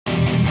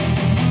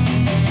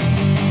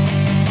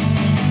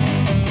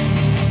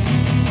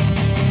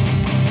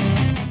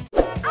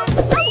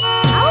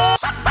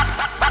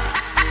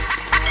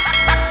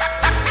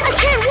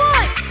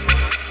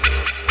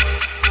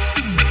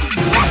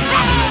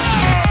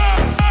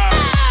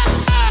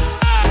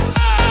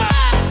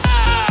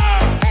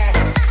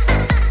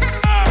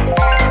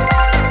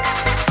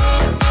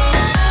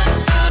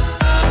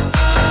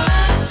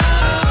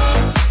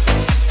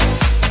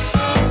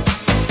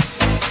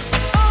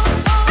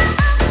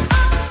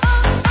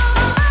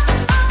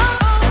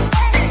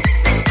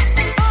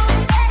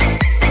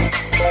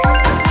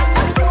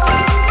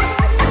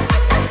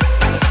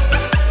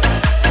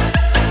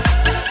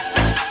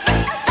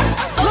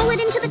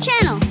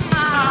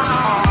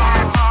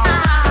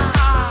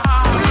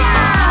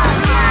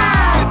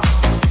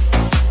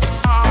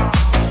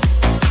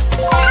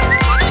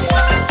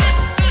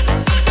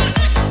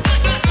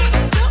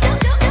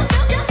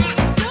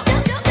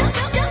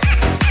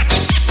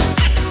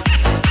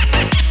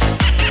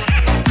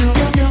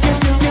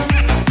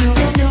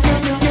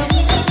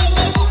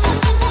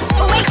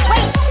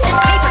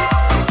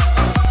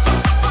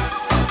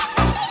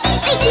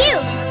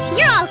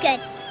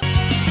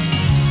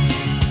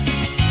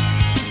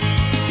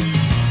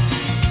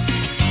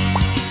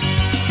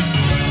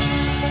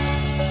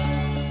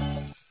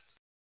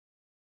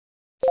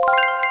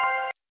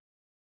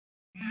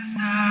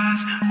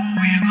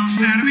huir no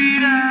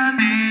servirá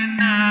de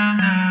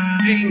nada.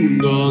 Ding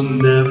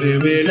dong,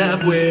 ábreme la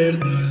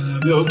puerta.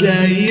 Veo que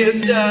ahí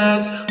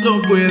estás,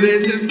 no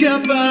puedes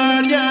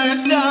escapar, ya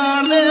es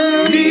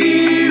tarde.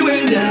 Miro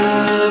en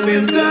la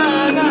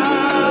ventana,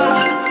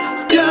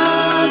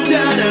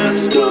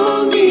 captarás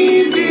con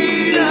mi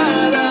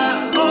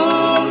mirada.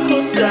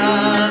 Ojos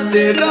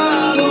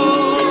aterrados,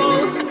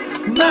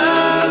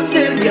 más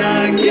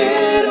cerca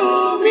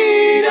quiero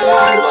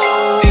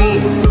mirarlo.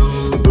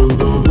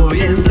 Pronto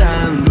voy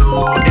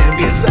entrando,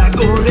 empieza a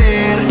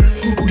correr.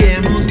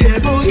 Juguemos que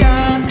voy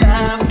a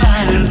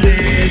taparte.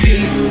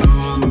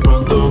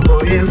 Pronto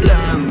voy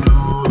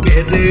entrando,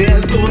 que te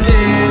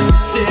esconder.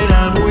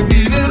 Será muy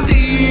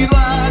divertido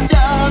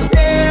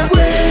hallarte.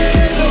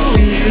 Puedo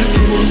oír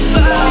tus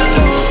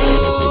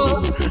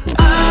pasos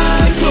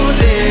al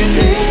correr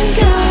en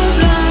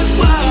cada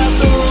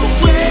cuarto.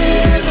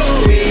 Puedo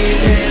oír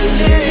el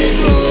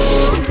eco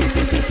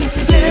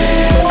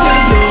del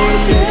calor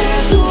de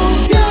tus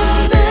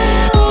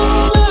cabellos.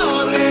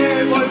 Corre,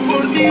 voy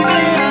por ti a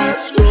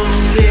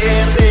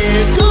esconderte.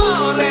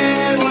 Corre,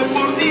 voy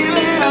por ti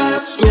a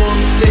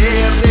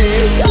esconderte.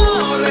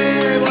 Corre,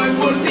 voy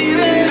por ti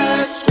a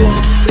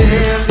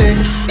esconderte.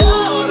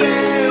 Corre,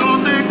 o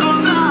te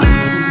encontraré.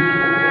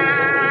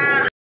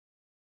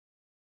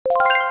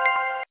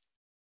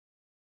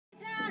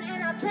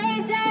 And I play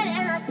dead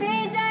and I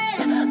stay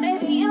dead.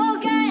 Maybe you'll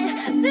get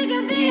sick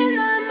of being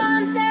the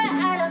monster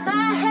out of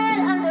my head,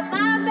 under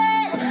my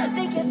bed.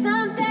 Think you're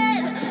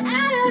something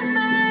out of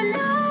my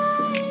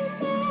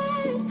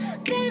nightmares.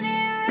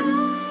 Standing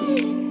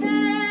right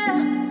there.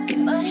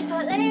 But if I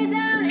lay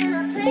down and I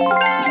play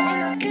dead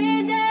and I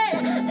stay dead,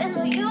 then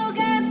will you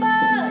get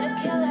bored of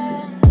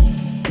killing me?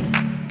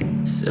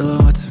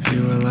 Silhouettes of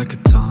you are like a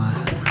taunt.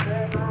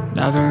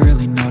 Never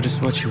really know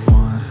just what you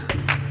want.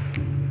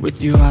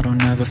 With you I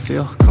don't ever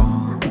feel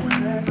calm.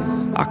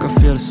 I can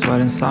feel the sweat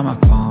inside my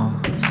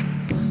palms.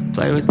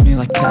 Play with me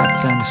like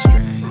cats and a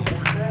string.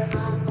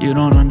 You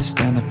don't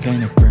understand the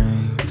pain it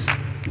brings.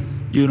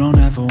 You don't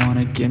ever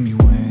wanna give me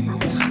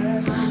wings.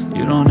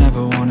 You don't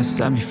ever wanna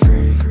set me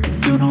free.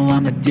 You know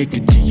I'm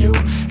addicted to you,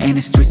 and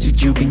it's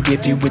twisted, you've been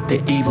gifted with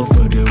the evil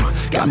voodoo.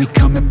 Got me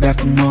coming back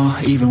for more,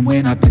 even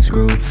when I've been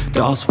screwed.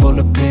 Dolls full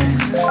of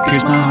pins,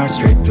 pierce my heart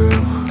straight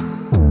through.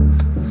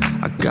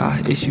 I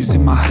got issues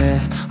in my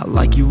head, I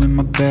like you in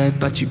my bed,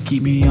 but you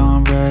keep me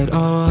on red.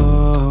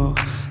 Oh,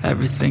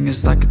 everything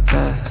is like a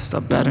test. I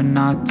better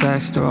not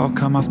text or I'll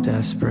come off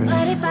desperate.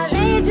 But if I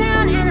lay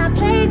down and I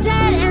play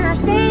dead and I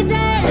stay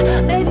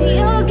dead, baby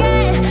you'll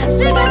get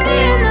sick of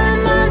being the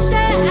monster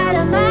out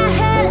of my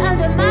head,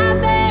 under my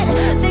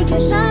bed. Think you're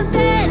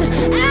something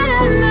out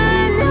of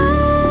my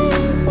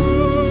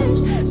nightmares.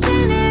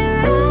 Standing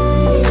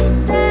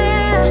right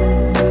there.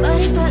 But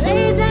if I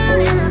lay down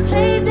and I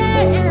play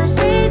dead and I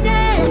stay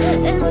dead,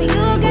 then will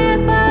you get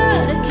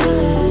bored of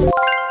killing?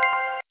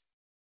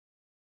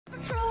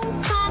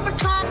 Paw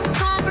Patrol,